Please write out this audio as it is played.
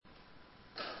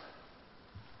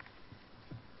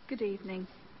Good evening.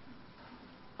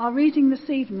 Our reading this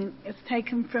evening is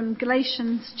taken from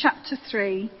Galatians chapter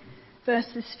 3,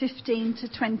 verses 15 to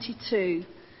 22,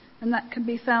 and that can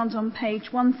be found on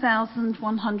page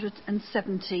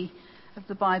 1170 of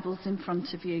the Bibles in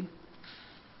front of you.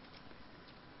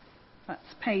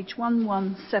 That's page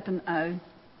 1170,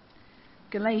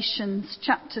 Galatians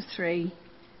chapter 3,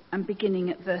 and beginning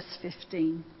at verse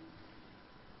 15.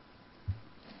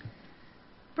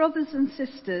 Brothers and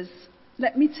sisters,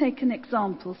 let me take an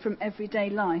example from everyday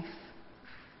life.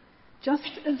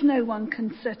 Just as no one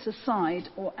can set aside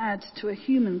or add to a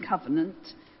human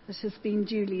covenant that has been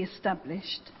duly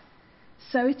established,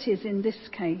 so it is in this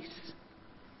case.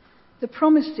 The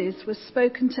promises were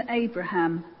spoken to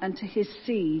Abraham and to his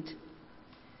seed.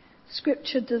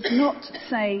 Scripture does not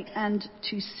say "and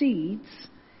to seeds,"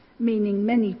 meaning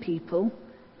many people,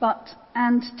 but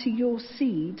 "and to your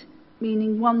seed,"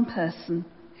 meaning one person,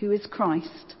 who is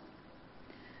Christ.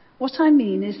 What I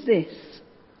mean is this: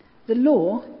 the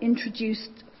law,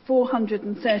 introduced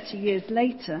 430 years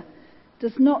later,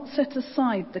 does not set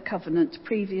aside the covenant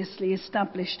previously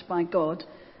established by God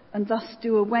and thus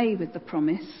do away with the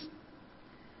promise.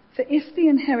 For if the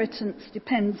inheritance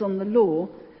depends on the law,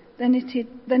 then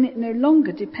it no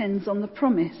longer depends on the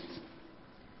promise.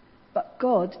 But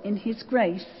God, in his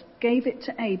grace, gave it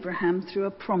to Abraham through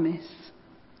a promise.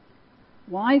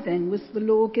 Why then was the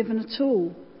law given at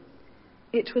all?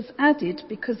 It was added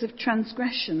because of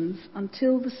transgressions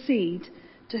until the seed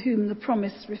to whom the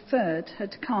promise referred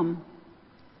had come.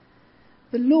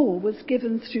 The law was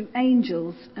given through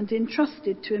angels and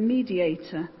entrusted to a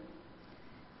mediator.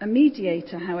 A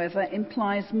mediator, however,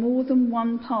 implies more than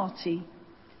one party,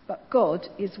 but God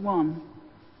is one.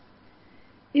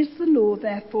 Is the law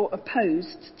therefore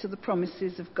opposed to the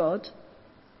promises of God?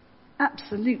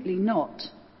 Absolutely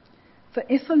not. For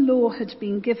if a law had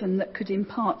been given that could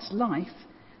impart life,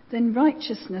 then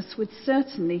righteousness would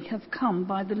certainly have come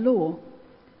by the law.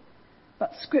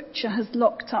 But Scripture has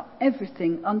locked up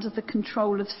everything under the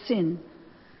control of sin,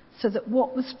 so that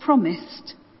what was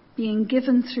promised, being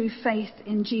given through faith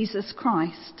in Jesus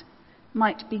Christ,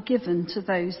 might be given to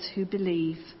those who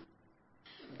believe.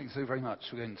 Thanks so very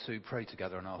much. We're going to pray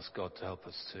together and ask God to help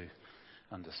us to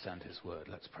understand his word.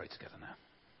 Let's pray together now.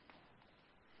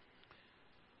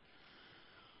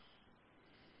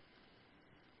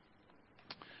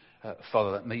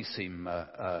 Father, that may seem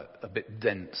a bit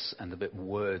dense and a bit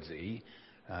wordy,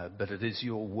 but it is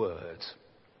your word.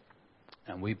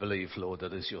 And we believe, Lord,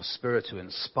 that as your Spirit who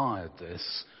inspired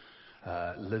this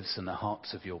lives in the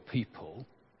hearts of your people,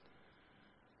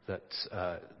 that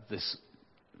this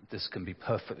can be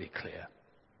perfectly clear.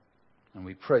 And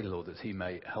we pray, Lord, that he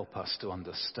may help us to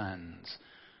understand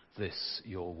this,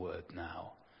 your word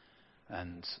now,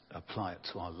 and apply it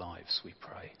to our lives, we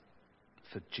pray,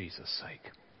 for Jesus'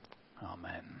 sake.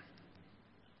 Amen.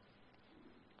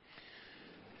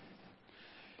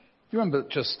 You remember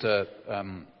just a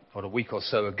week or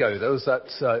so ago, there was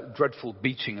that dreadful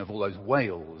beaching of all those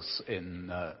whales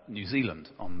in New Zealand,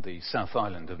 on the South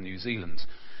Island of New Zealand.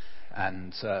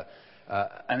 And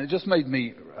it just made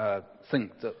me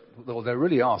think that there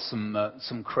really are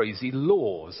some crazy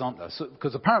laws, aren't there?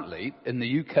 Because apparently in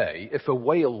the UK, if a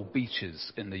whale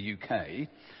beaches in the UK,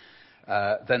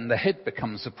 then the head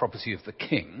becomes the property of the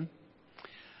king,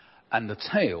 and the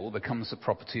tail becomes the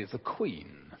property of the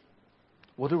Queen.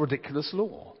 What a ridiculous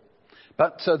law.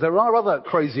 But there are other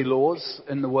crazy laws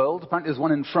in the world. Apparently there's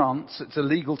one in France. It's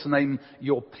illegal to name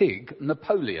your pig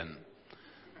Napoleon.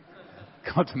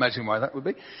 Can't imagine why that would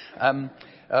be.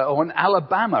 Or in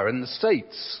Alabama in the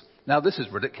States. Now this is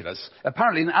ridiculous.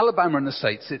 Apparently in Alabama in the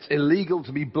States it's illegal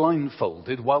to be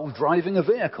blindfolded while driving a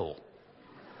vehicle.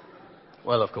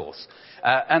 Well, of course.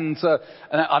 And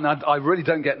I really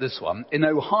don't get this one. In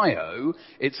Ohio,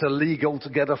 it's illegal to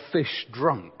get a fish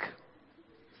drunk.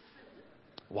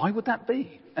 Why would that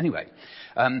be? Anyway,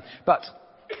 but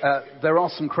there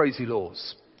are some crazy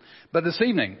laws. But this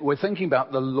evening, we're thinking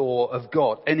about the law of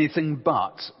God. Anything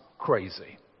but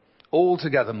crazy.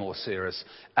 Altogether more serious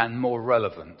and more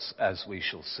relevant, as we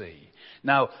shall see.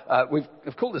 Now, we've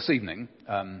called this evening,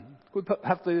 could we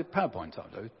have the PowerPoint up,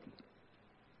 though?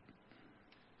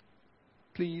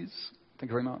 Please. Thank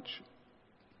you very much.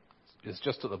 It's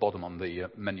just at the bottom on the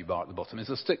menu bar at the bottom. Is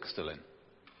the stick still in?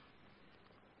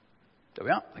 There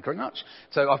we are. Thank you very much.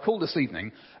 So I've called this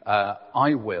evening,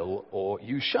 I will or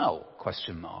you shall, ? So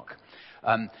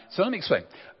let me explain.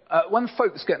 When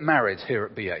folks get married here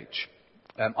at BH,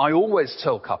 I always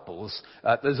tell couples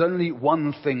there's only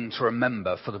one thing to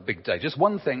remember for the big day. Just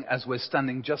one thing as we're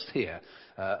standing just here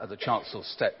at the chancel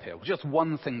step here. Just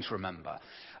one thing to remember.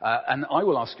 And I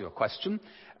will ask you a question,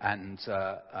 and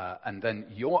then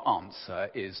your answer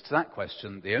is to that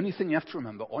question. The only thing you have to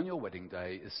remember on your wedding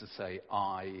day is to say,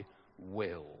 I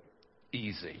will.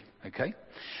 Easy, okay?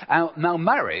 Now,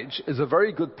 marriage is a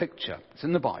very good picture. It's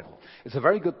in the Bible. It's a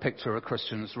very good picture of a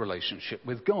Christian's relationship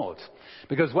with God.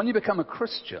 Because when you become a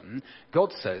Christian,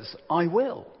 God says, I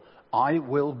will. I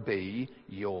will be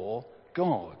your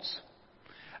God.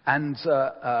 And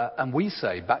we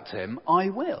say back to him, I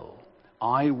will.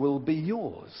 I will be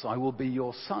yours. I will be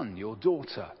your son, your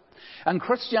daughter. And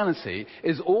Christianity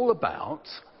is all about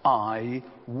I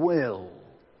will.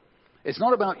 It's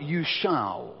not about you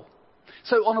shall.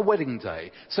 So on a wedding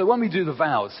day, so when we do the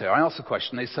vows here, I ask the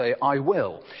question, they say, I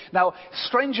will. Now,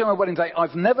 strange on a wedding day,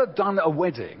 I've never done a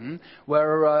wedding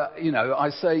where, I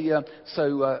say,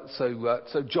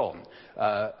 so John,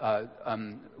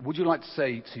 would you like to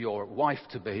say to your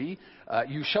wife-to-be,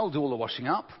 you shall do all the washing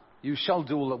up, you shall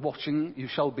do all the washing, you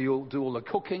shall do all the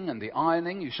cooking and the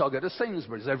ironing, you shall go to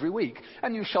Sainsbury's every week,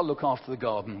 and you shall look after the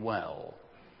garden well.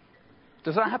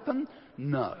 Does that happen?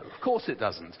 No, of course it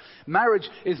doesn't. Marriage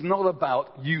is not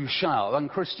about you shall, and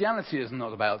Christianity is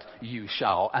not about you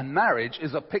shall, and marriage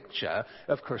is a picture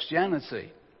of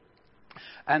Christianity.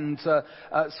 And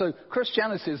so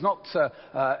Christianity is not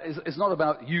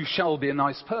about you shall be a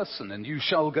nice person, and you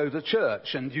shall go to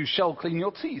church, and you shall clean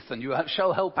your teeth, and you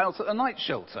shall help out at the night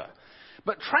shelter.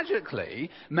 But tragically,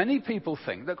 many people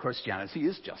think that Christianity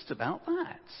is just about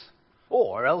that.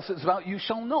 Or else it's about you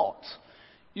shall not.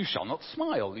 You shall not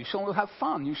smile. You shall not have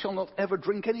fun. You shall not ever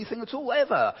drink anything at all,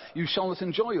 ever. You shall not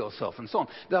enjoy yourself, and so on.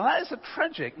 Now, that is a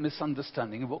tragic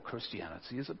misunderstanding of what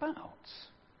Christianity is about.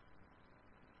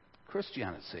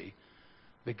 Christianity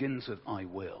begins with I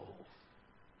will.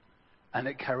 And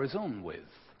it carries on with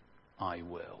I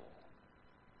will.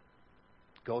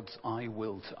 God's I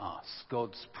will to us.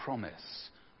 God's promise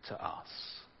to us.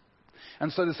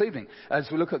 And so this evening, as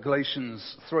we look at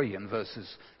Galatians 3 and verses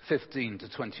 15 to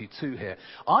 22 here,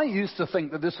 I used to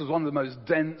think that this was one of the most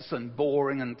dense and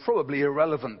boring and probably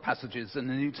irrelevant passages in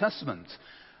the New Testament.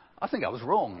 I think I was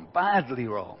wrong, badly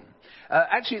wrong.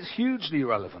 Actually, it's hugely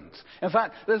relevant. In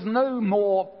fact, there's no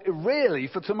more, really,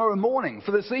 for tomorrow morning,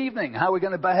 for this evening, how we're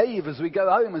going to behave as we go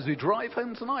home, as we drive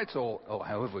home tonight, or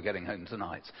however we're getting home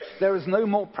tonight. There is no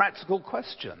more practical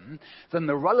question than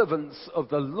the relevance of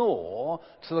the law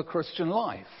to the Christian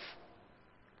life.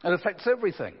 It affects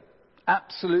everything.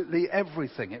 Absolutely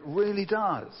everything. It really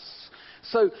does.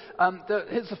 So,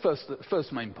 here's the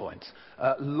first main point.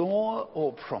 Law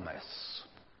or promise?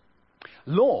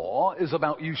 Law is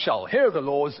about you shall. Here are the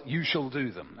laws, you shall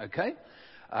do them, okay?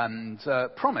 And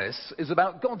promise is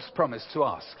about God's promise to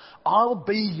us. I'll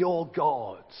be your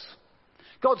God.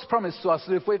 God's promise to us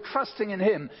that if we're trusting in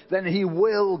him, then he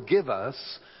will give us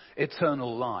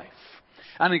eternal life.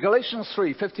 And in Galatians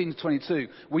 3, 15 to 22,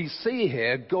 we see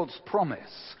here God's promise.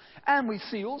 And we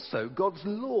see also God's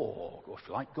law, or if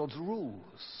you like, God's rules.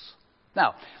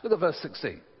 Now, look at verse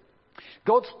 16.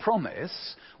 God's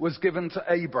promise was given to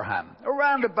Abraham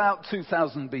around about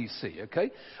 2000 BC,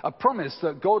 okay? A promise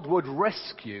that God would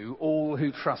rescue all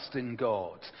who trust in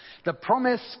God. The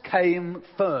promise came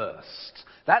first.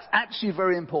 That's actually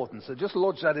very important, so just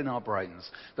lodge that in our brains.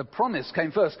 The promise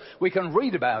came first. We can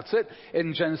read about it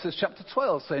in Genesis chapter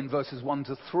 12, say in verses 1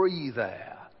 to 3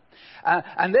 there.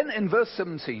 And then in verse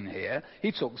 17 here,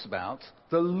 he talks about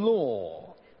the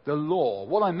law. The law.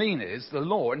 What I mean is, the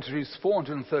law introduced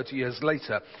 430 years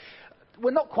later.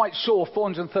 We're not quite sure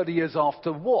 430 years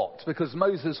after what, because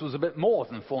Moses was a bit more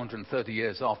than 430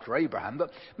 years after Abraham,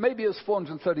 but maybe it was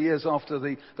 430 years after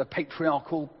the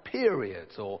patriarchal period,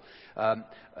 or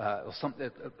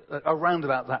something around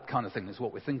about that kind of thing is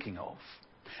what we're thinking of.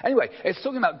 Anyway, it's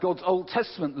talking about God's Old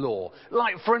Testament law,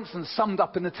 like, for instance, summed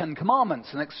up in the Ten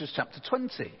Commandments in Exodus chapter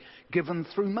 20, given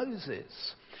through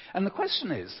Moses. And the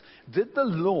question is, did the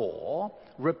law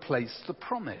replace the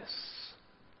promise?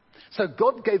 So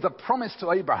God gave a promise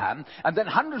to Abraham, and then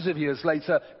hundreds of years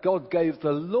later, God gave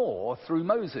the law through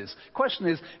Moses. Question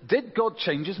is, did God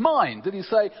change his mind? Did he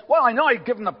say, well, I know I've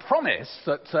given a promise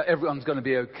that everyone's going to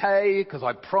be okay, because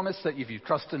I promised that if you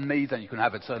trust in me, then you can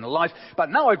have eternal life. But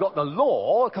now I've got the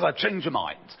law, because I've changed your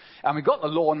mind. And we've got the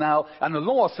law now, and the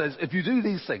law says, if you do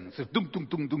these things, if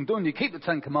you keep the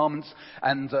Ten Commandments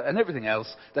and everything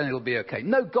else, then it'll be okay.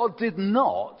 No, God did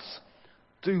not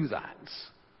do that.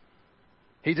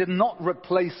 He did not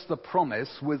replace the promise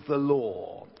with the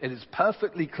law. It is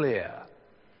perfectly clear.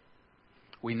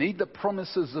 We need the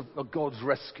promises of God's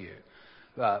rescue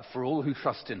for all who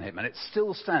trust in him. And it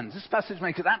still stands. This passage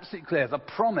makes it absolutely clear. The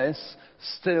promise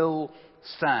still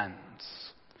stands.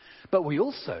 But we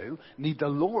also need the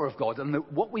law of God. And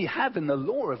what we have in the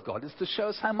law of God is to show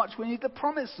us how much we need the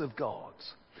promise of God.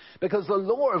 Because the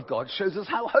law of God shows us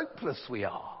how hopeless we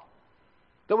are.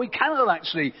 That we cannot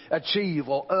actually achieve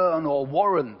or earn or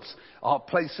warrant our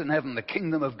place in heaven, the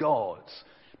kingdom of God,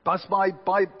 but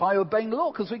by obeying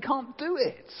law, because we can't do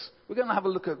it. We're going to have a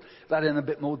look at that in a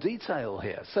bit more detail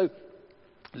here. So,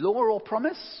 law or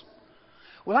promise?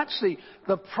 Well, actually,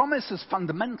 the promise is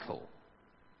fundamental.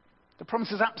 The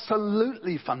promise is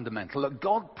absolutely fundamental, that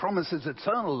God promises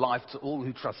eternal life to all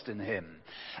who trust in him.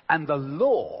 And the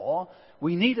law,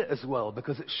 we need it as well,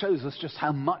 because it shows us just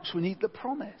how much we need the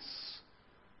promise.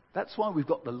 That's why we've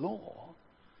got the law,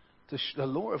 the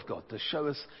law of God, to show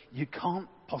us you can't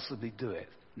possibly do it.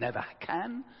 Never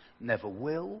can, never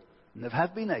will, never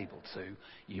have been able to.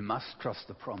 You must trust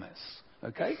the promise.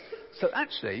 Okay? So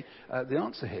actually, the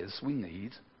answer here is we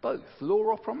need both. Law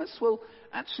or promise? Well,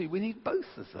 actually, we need both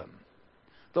of them.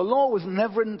 The law was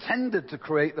never intended to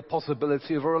create the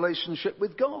possibility of a relationship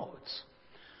with God.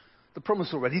 The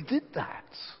promise already did that.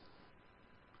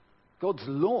 God's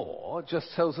law just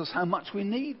tells us how much we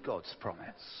need God's promise.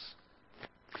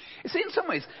 You see, in some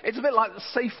ways, it's a bit like the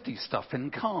safety stuff in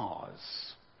cars.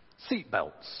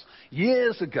 Seatbelts.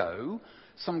 Years ago,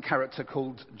 some character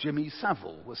called Jimmy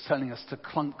Savile was telling us to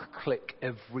clunk click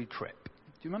every trip. Do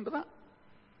you remember that?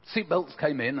 Seatbelts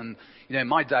came in and,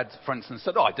 my dad, for instance,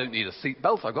 said, I don't need a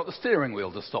seatbelt, I've got the steering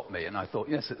wheel to stop me. And I thought,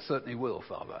 yes, it certainly will,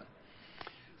 Father.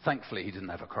 Thankfully, he didn't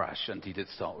have a crash and he did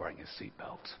start wearing his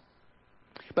seatbelt.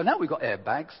 But now we've got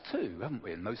airbags too, haven't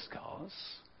we, in most cars?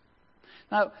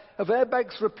 Now, have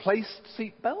airbags replaced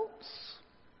seatbelts?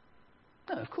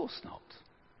 No, of course not.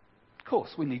 Of course,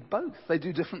 we need both. They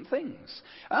do different things.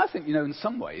 And I think, in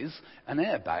some ways, an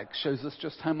airbag shows us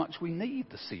just how much we need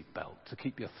the seatbelt to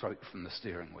keep your throat from the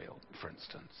steering wheel, for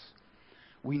instance.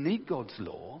 We need God's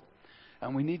law,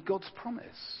 and we need God's promise.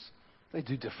 They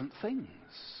do different things.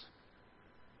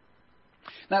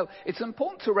 Now, it's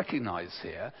important to recognize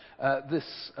here, this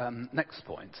next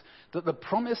point, that the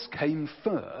promise came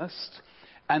first,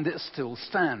 and it still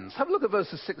stands. Have a look at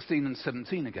verses 16 and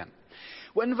 17 again.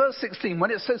 When verse 16, when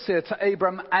it says here, to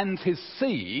Abraham and his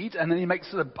seed, and then he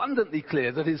makes it abundantly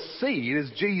clear that his seed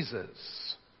is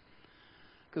Jesus.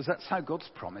 Because that's how God's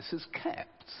promise is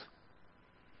kept.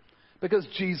 Because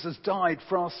Jesus died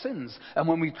for our sins. And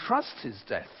when we trust his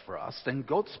death for us, then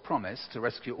God's promise to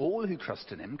rescue all who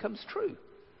trust in him comes true.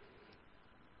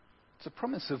 It's a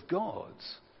promise of God.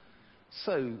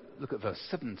 So, look at verse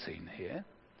 17 here.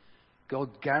 God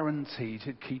guaranteed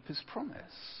he'd keep his promise.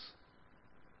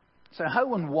 So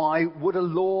how and why would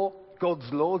God's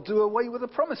law, do away with a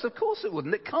promise? Of course it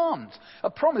wouldn't. It can't. A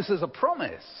promise is a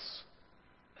promise.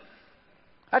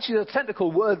 Actually, the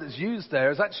technical word that's used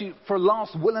there is actually for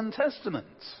last will and testament.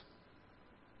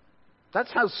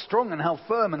 That's how strong and how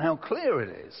firm and how clear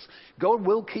it is. God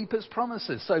will keep his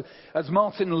promises. So, as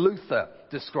Martin Luther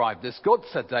described this, God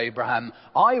said to Abraham,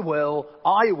 I will,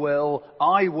 I will,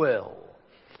 I will.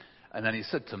 And then he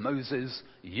said to Moses,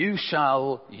 you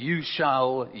shall, you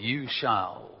shall, you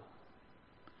shall.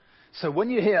 So when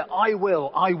you hear, I will,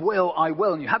 I will, I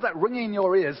will, and you have that ringing in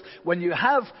your ears, when you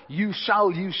have, you shall,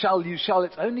 you shall, you shall,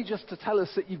 it's only just to tell us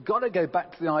that you've got to go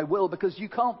back to the I will, because you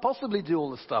can't possibly do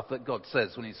all the stuff that God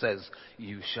says when he says,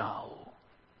 you shall.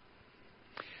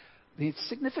 The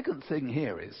significant thing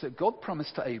here is that God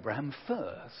promised to Abraham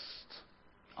first,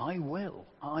 I will,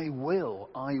 I will,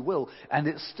 I will. And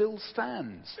it still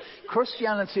stands.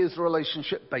 Christianity is a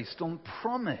relationship based on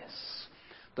promise.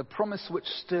 The promise which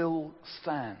still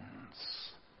stands.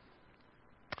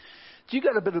 Do you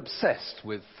get a bit obsessed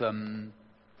with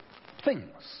things?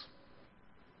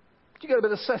 Do you get a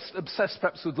bit obsessed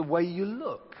perhaps with the way you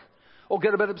look? Or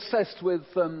get a bit obsessed with,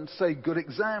 say, good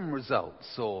exam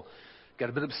results? Or get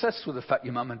a bit obsessed with the fact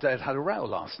your mum and dad had a row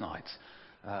last night?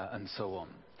 And so on.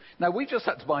 Now, we just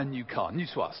had to buy a new car, new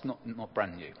to us, not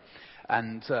brand new.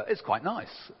 And it's quite nice.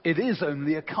 It is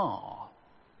only a car.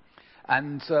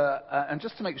 And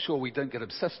just to make sure we don't get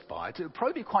obsessed by it, it would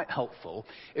probably be quite helpful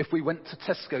if we went to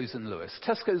Tesco's in Lewes.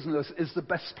 Tesco's in Lewes is the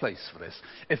best place for this.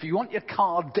 If you want your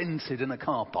car dented in a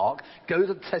car park, go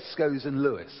to Tesco's in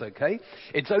Lewes, okay?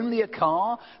 It's only a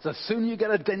car, so the sooner you get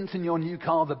a dent in your new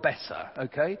car, the better,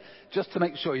 okay? Just to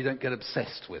make sure you don't get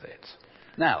obsessed with it.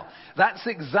 Now, that's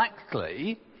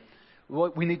exactly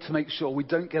what we need to make sure we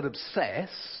don't get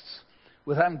obsessed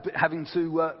with having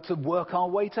to work our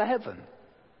way to heaven.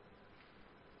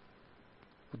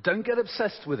 Don't get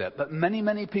obsessed with it, but many,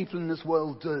 many people in this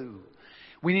world do.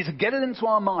 We need to get it into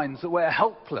our minds that we're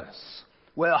helpless,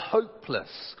 we're hopeless,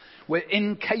 we're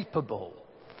incapable.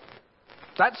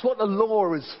 That's what the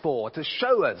law is for, to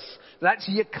show us that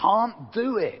actually you can't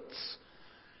do it.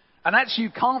 And actually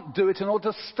you can't do it in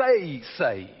order to stay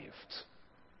saved,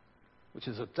 which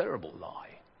is a terrible lie.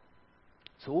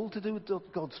 It's all to do with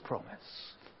God's promise.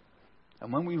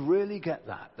 And when we really get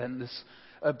that, then this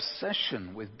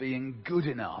obsession with being good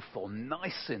enough or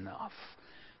nice enough,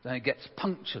 then it gets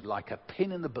punctured like a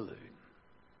pin in the balloon.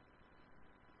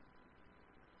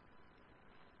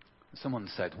 Someone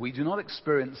said, we do not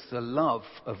experience the love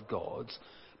of God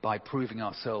by proving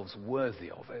ourselves worthy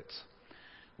of it.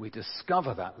 We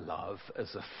discover that love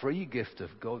as a free gift of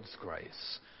God's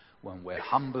grace when we're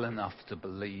humble enough to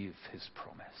believe his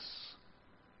promise.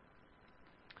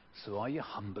 So are you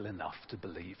humble enough to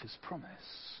believe his promise?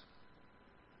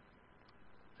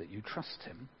 That you trust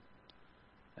him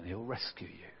and he'll rescue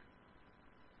you.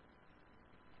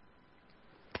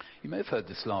 You may have heard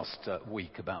this last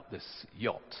week about this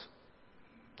yacht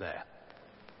there.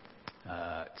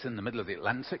 It's in the middle of the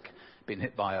Atlantic, been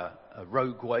hit by a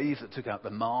rogue wave that took out the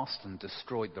mast and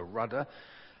destroyed the rudder.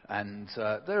 And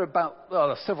they're about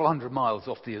several hundred miles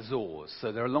off the Azores,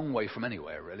 so they're a long way from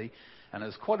anywhere, really. And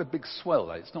there's quite a big swell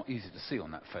there. It's not easy to see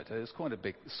on that photo. It's quite a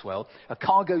big swell. A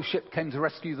cargo ship came to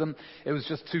rescue them. It was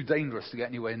just too dangerous to get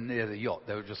anywhere near the yacht.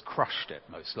 They would just crushed it,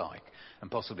 most like, and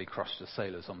possibly crushed the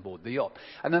sailors on board the yacht.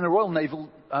 And then a Royal Naval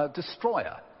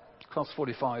destroyer, Class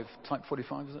 45, Type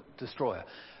 45, is it? Destroyer,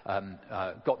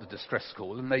 got the distress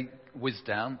call, and they whizzed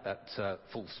down at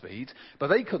full speed. But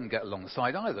they couldn't get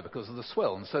alongside either because of the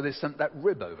swell. And so they sent that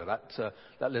rib over,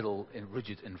 that little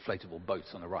rigid inflatable boat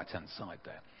on the right-hand side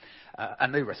there.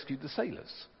 And they rescued the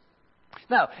sailors.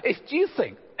 Now, do you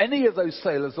think any of those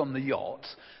sailors on the yacht,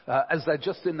 as they're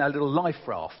just in their little life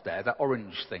raft there, that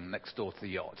orange thing next door to the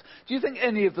yacht, do you think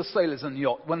any of the sailors on the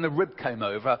yacht, when the rib came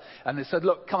over and they said,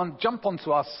 look, come on, jump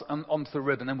onto us and onto the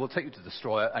rib and then we'll take you to the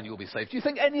destroyer and you'll be safe. Do you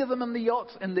think any of them on the yacht,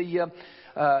 in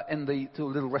the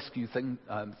little rescue thing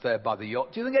there by the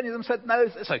yacht, do you think any of them said, no,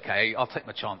 it's okay, I'll take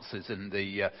my chances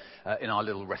in our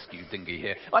little rescue dinghy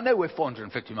here. I know we're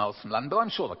 450 miles from land, but I'm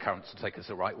sure the currents will take us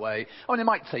the right way. I mean, it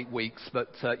might take weeks, but,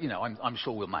 I'm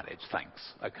sure we'll manage. Thanks.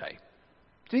 Okay.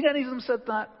 Do you think any of them said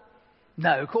that?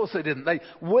 No, of course they didn't. They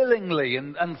willingly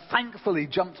and thankfully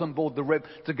jumped on board the rib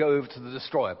to go over to the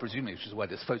destroyer, presumably, which is where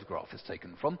this photograph is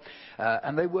taken from,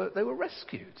 and they were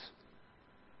rescued.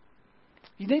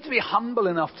 You need to be humble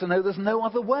enough to know there's no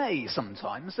other way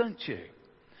sometimes, don't you?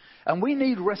 And we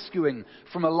need rescuing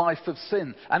from a life of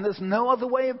sin, and there's no other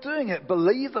way of doing it.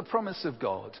 Believe the promise of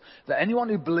God that anyone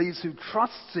who believes, who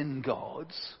trusts in God,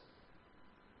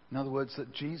 in other words,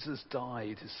 that Jesus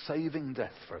died, his saving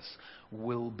death for us,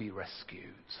 will be rescued.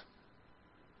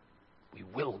 We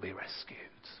will be rescued.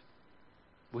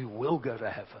 We will go to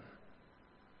heaven.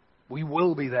 We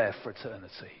will be there for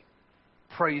eternity,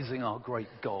 praising our great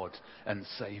God and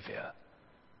Saviour.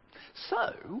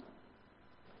 So,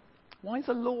 why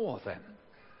the law then?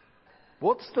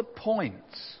 What's the point?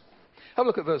 Have a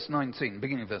look at verse 19,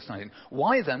 beginning of verse 19.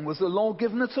 Why then was the law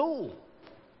given at all?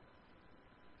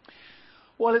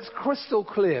 Well, it's crystal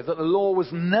clear that the law was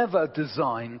never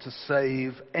designed to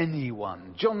save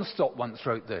anyone. John Stott once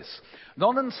wrote this: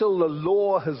 not until the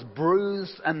law has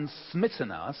bruised and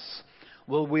smitten us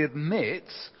will we admit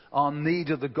our need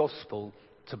of the gospel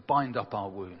to bind up our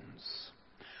wounds.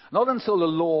 Not until the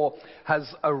law has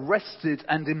arrested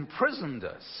and imprisoned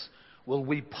us will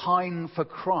we pine for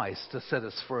Christ to set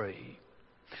us free.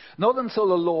 Not until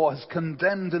the law has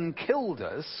condemned and killed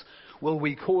us will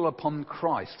we call upon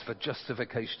Christ for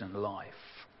justification in life.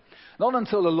 Not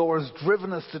until the law has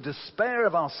driven us to despair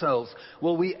of ourselves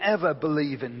will we ever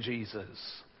believe in Jesus.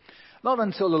 Not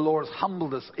until the law has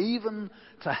humbled us even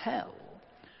to hell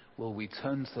will we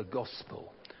turn to the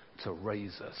gospel to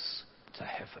raise us to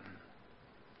heaven.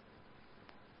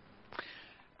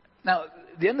 Now,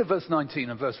 the end of verse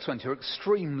 19 and verse 20 are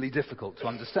extremely difficult to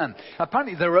understand.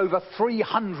 Apparently there are over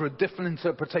 300 different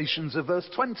interpretations of verse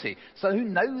 20, so who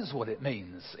knows what it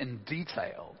means in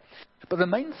detail. But the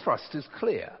main thrust is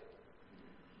clear.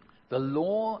 The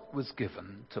law was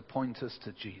given to point us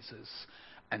to Jesus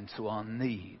and to our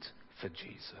need for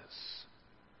Jesus.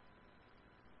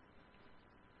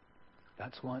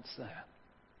 That's why it's there.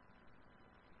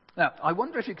 Now, I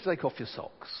wonder if you could take off your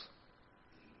socks.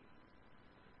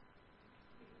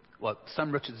 Well,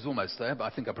 Sam Richards is almost there, but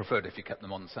I think I prefer it if you kept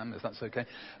them on, Sam, if that's okay.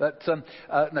 But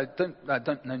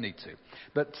no need to.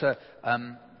 But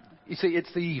you see,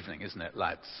 it's the evening, isn't it,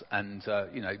 lads? And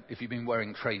if you've been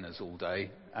wearing trainers all day,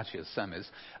 actually as Sam is,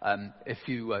 if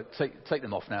you take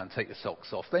them off now and take your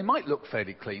socks off, they might look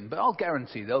fairly clean, but I'll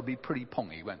guarantee they'll be pretty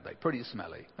pongy, won't they? Pretty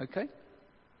smelly. Okay.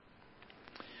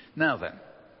 Now then,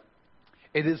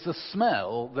 It is the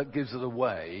smell that gives it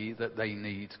away that they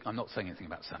need. I'm not saying anything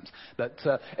about Sam's, but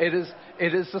it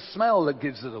is the smell that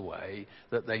gives it away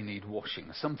that they need washing.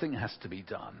 Something has to be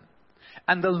done.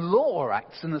 And the law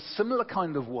acts in a similar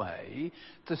kind of way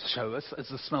to show us, as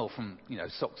the smell from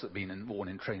socks that have been worn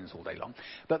in trains all day long.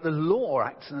 But the law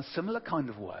acts in a similar kind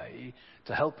of way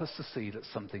to help us to see that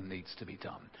something needs to be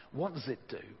done. What does it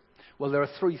do? Well, there are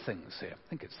three things here. I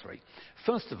think it's three.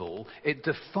 First of all, it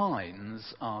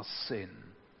defines our sin.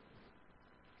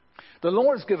 The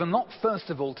law is given not first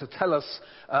of all to tell us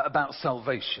about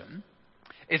salvation.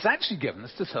 It's actually given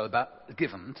to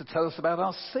tell us about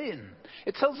our sin.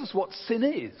 It tells us what sin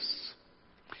is.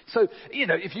 So,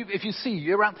 if you see,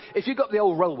 if you've got the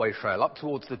old railway trail up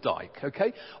towards the dike,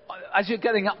 okay? As you're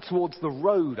getting up towards the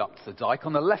road up to the dike,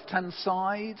 on the left-hand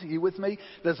side, are you with me?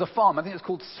 There's a farm, I think it's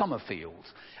called Summerfield.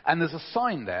 And there's a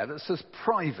sign there that says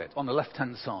private on the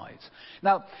left-hand side.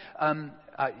 Now,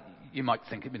 you might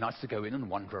think it'd be nice to go in and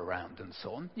wander around and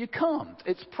so on. You can't.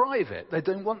 It's private. They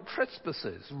don't want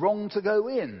trespassers. Wrong to go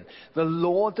in. The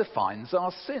law defines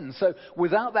our sin. So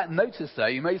without that notice there,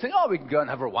 you may think, we can go and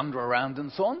have a wander around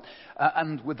and so on.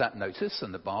 And with that notice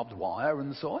and the barbed wire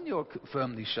and so on, you're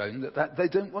firmly shown that they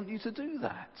don't want you to do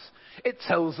that. It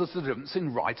tells us the difference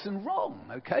in right and wrong,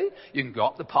 okay? You can go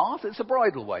up the path. It's a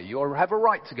bridle way. You have a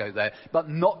right to go there, but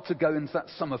not to go into that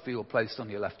Summerfield place on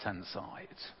your left-hand side.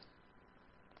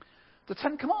 The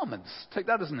Ten Commandments, take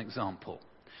that as an example.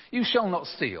 You shall not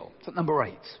steal. It's at number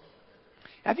 8.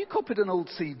 Have you copied an old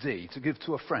CD to give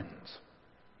to a friend?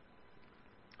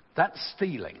 That's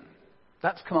stealing.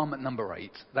 That's commandment number 8.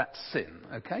 That's sin,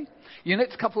 okay? You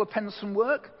nicked a couple of pence from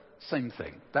work? Same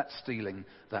thing. That's stealing.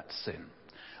 That's sin.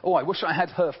 Oh, I wish I had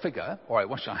her figure, or I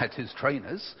wish I had his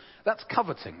trainers. That's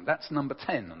coveting. That's number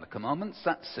 10 on the commandments.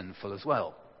 That's sinful as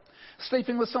well.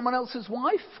 Sleeping with someone else's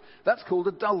wife? That's called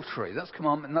adultery. That's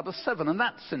commandment number 7, and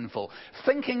that's sinful.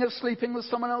 Thinking of sleeping with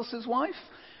someone else's wife?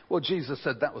 Well, Jesus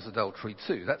said that was adultery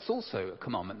too. That's also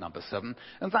commandment number 7,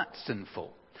 and that's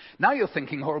sinful. Now you're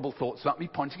thinking horrible thoughts about me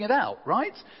pointing it out,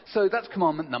 right? So that's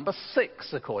commandment number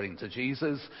 6, according to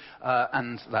Jesus,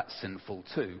 and that's sinful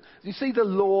too. You see, the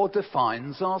law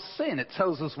defines our sin. It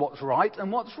tells us what's right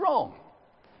and what's wrong.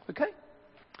 Okay?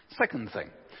 Second thing,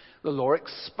 the law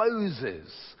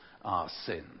exposes our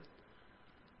sin.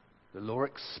 The law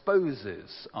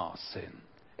exposes our sin.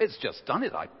 It's just done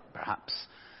it, perhaps,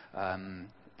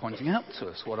 pointing out to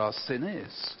us what our sin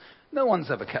is. No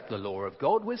one's ever kept the law of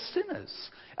God. We're sinners,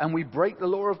 and we break the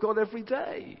law of God every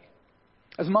day.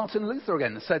 As Martin Luther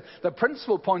again said, the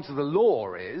principal point of the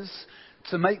law is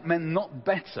to make men not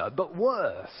better, but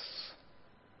worse.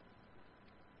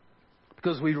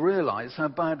 Because we realize how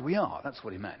bad we are. That's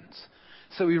what he meant.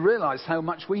 So we realize how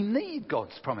much we need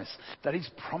God's promise, that he's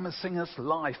promising us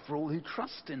life for all who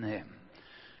trust in him.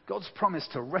 God's promise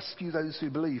to rescue those who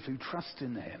believe, who trust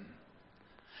in him.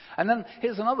 And then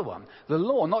here's another one. The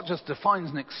law not just defines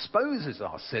and exposes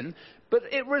our sin, but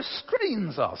it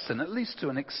restrains our sin, at least to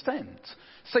an extent.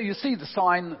 So you see the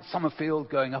sign, Summerfield,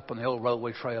 going up on the old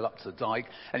railway trail up to the dike,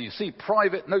 and you see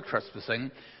private, no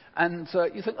trespassing, and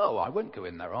you think, I won't go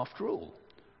in there after all.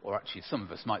 Or actually, some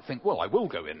of us might think, I will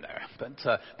go in there.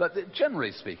 But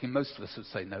generally speaking, most of us would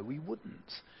say, no, we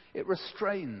wouldn't. It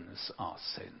restrains our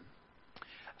sin.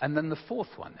 And then the fourth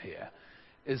one here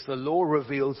is the law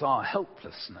reveals our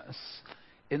helplessness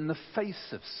in the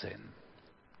face of sin.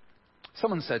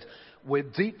 Someone said, we're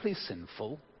deeply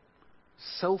sinful,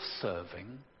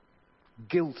 self-serving,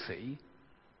 guilty,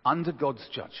 under God's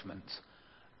judgment,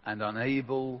 and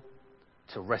unable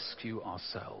to rescue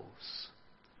ourselves.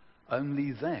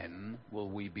 Only then will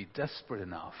we be desperate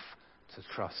enough to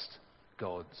trust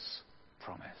God's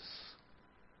promise.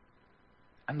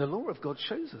 And the law of God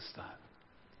shows us that.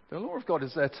 The law of God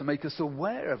is there to make us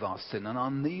aware of our sin and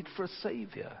our need for a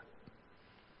Saviour.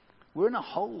 We're in a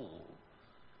hole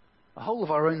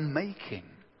of our own making,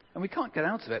 and we can't get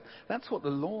out of it. That's what the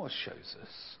law shows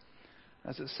us.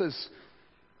 As it says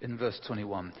in verse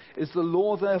 21, is the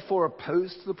law therefore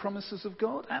opposed to the promises of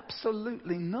God?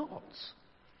 Absolutely not.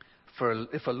 For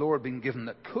if a law had been given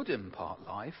that could impart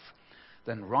life,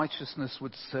 then righteousness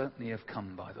would certainly have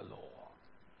come by the law.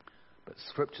 But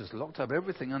Scripture's locked up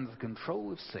everything under the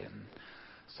control of sin,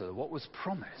 so that what was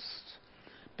promised,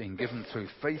 being given through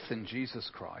faith in Jesus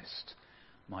Christ,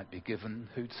 might be given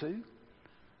who to?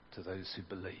 To those who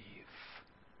believe.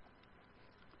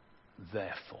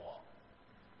 Therefore,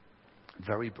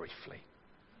 very briefly,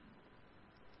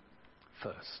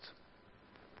 first,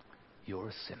 you're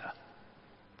a sinner.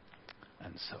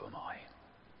 And so am I.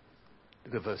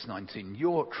 Look at verse 19.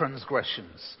 Your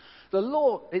transgressions. The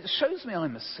law, it shows me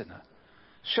I'm a sinner.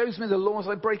 Shows me the laws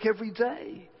I break every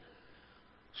day.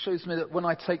 Shows me that when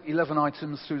I take 11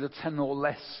 items through the 10 or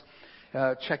less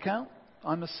checkout,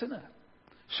 I'm a sinner.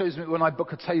 Shows me when I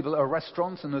book a table at a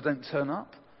restaurant and I don't turn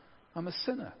up, I'm a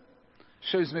sinner.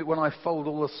 Shows me when I fold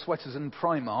all the sweaters in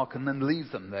Primark and then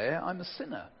leave them there, I'm a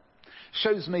sinner.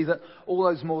 Shows me that all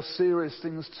those more serious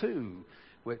things too,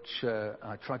 which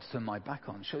I try to turn my back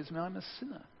on, shows me I'm a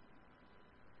sinner.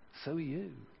 So are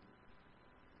you.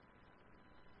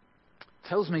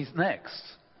 Tells me next,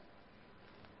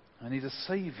 I need a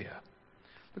saviour.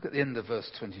 Look at the end of verse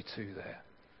 22 there.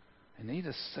 I need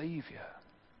a saviour.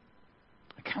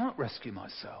 I cannot rescue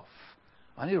myself.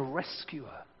 I need a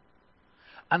rescuer.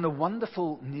 And the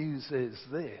wonderful news is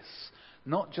this.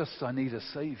 Not just I need a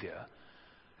saviour.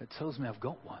 It tells me I've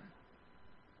got one.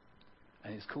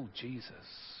 And it's called Jesus.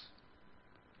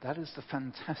 That is the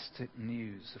fantastic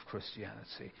news of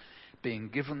Christianity. Being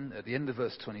given, at the end of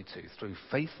verse 22, through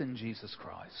faith in Jesus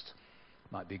Christ,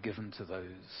 might be given to those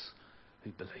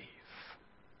who believe.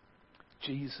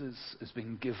 Jesus has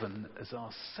been given as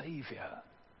our saviour.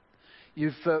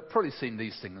 You've probably seen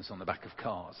these things on the back of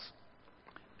cars.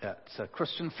 At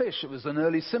Christian Fish, it was an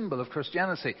early symbol of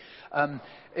Christianity.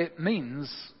 It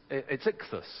means, it's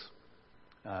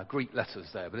ichthus, Greek letters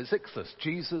there, but it's ichthus,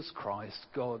 Jesus Christ,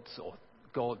 God's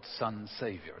Son,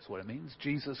 Saviour is what it means.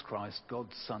 Jesus Christ,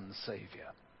 God's Son,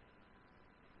 Saviour.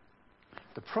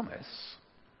 The promise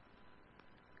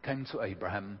came to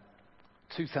Abraham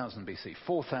 2000 BC,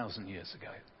 4,000 years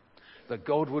ago, that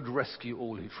God would rescue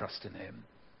all who trust in him.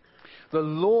 The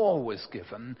law was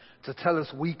given to tell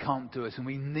us we can't do it and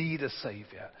we need a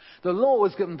saviour. The law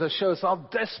was given to show us our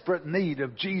desperate need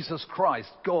of Jesus Christ,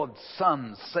 God's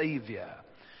Son, Saviour.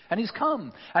 And he's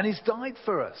come and he's died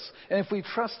for us. And if we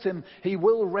trust him, he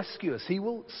will rescue us. He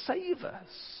will save us.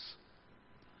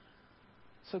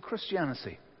 So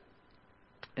Christianity,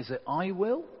 is it I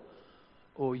will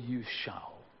or you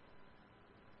shall?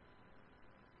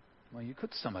 Well, you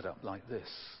could sum it up like this.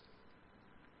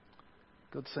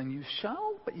 God's saying you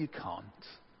shall, but you can't.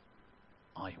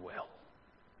 I will.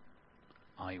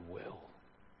 I will.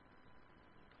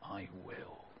 I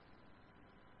will.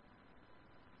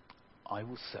 I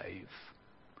will save.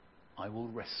 I will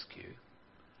rescue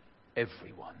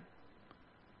everyone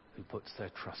who puts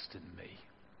their trust in me.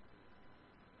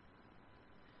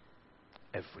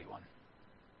 Everyone.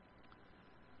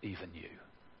 Even you.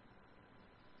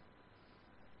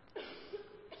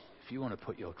 If you want to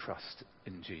put your trust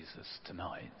in Jesus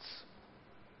tonight,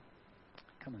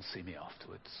 come and see me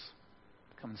afterwards.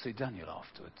 Come and see Daniel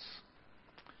afterwards.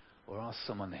 Or ask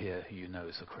someone here who you know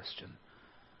is a Christian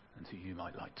and who you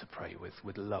might like to pray with.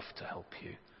 We'd love to help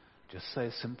you. Just say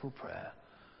a simple prayer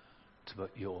to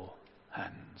put your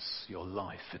hands, your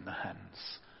life in the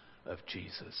hands of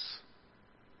Jesus,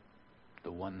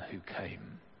 the one who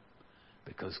came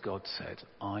because God said,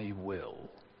 I will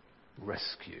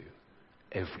rescue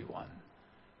everyone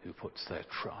who puts their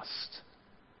trust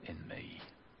in me.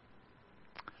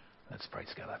 Let's pray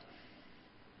together.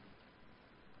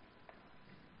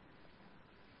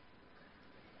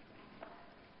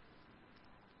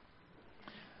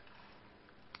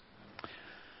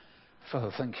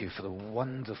 Father, thank you for the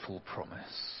wonderful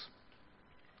promise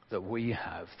that we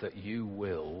have that you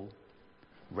will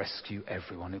rescue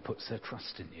everyone who puts their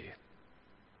trust in you.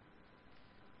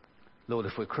 Lord,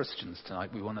 if we're Christians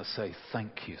tonight, we want to say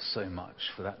thank you so much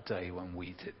for that day when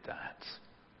we did that.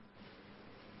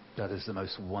 That is the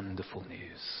most wonderful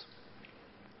news.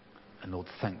 And Lord,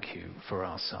 thank you for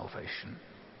our salvation.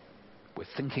 We're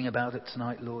thinking about it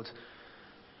tonight, Lord.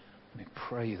 We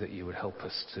pray that you would help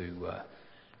us to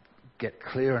get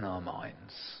clear in our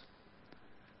minds,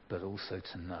 but also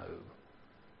to know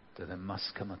that there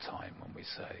must come a time when we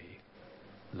say,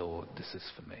 Lord, this is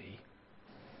for me.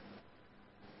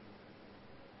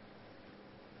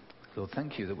 Lord,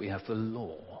 thank you that we have the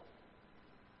law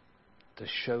to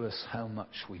show us how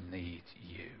much we need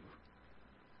you.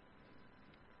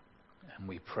 And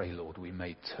we pray, Lord, we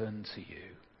may turn to you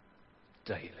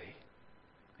daily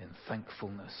in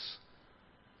thankfulness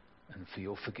and for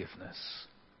your forgiveness.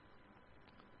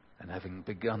 And having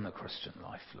begun the Christian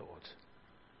life, Lord,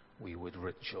 we would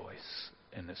rejoice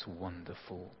in this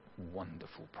wonderful,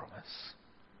 wonderful promise.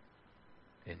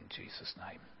 In Jesus'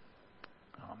 name,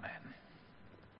 amen.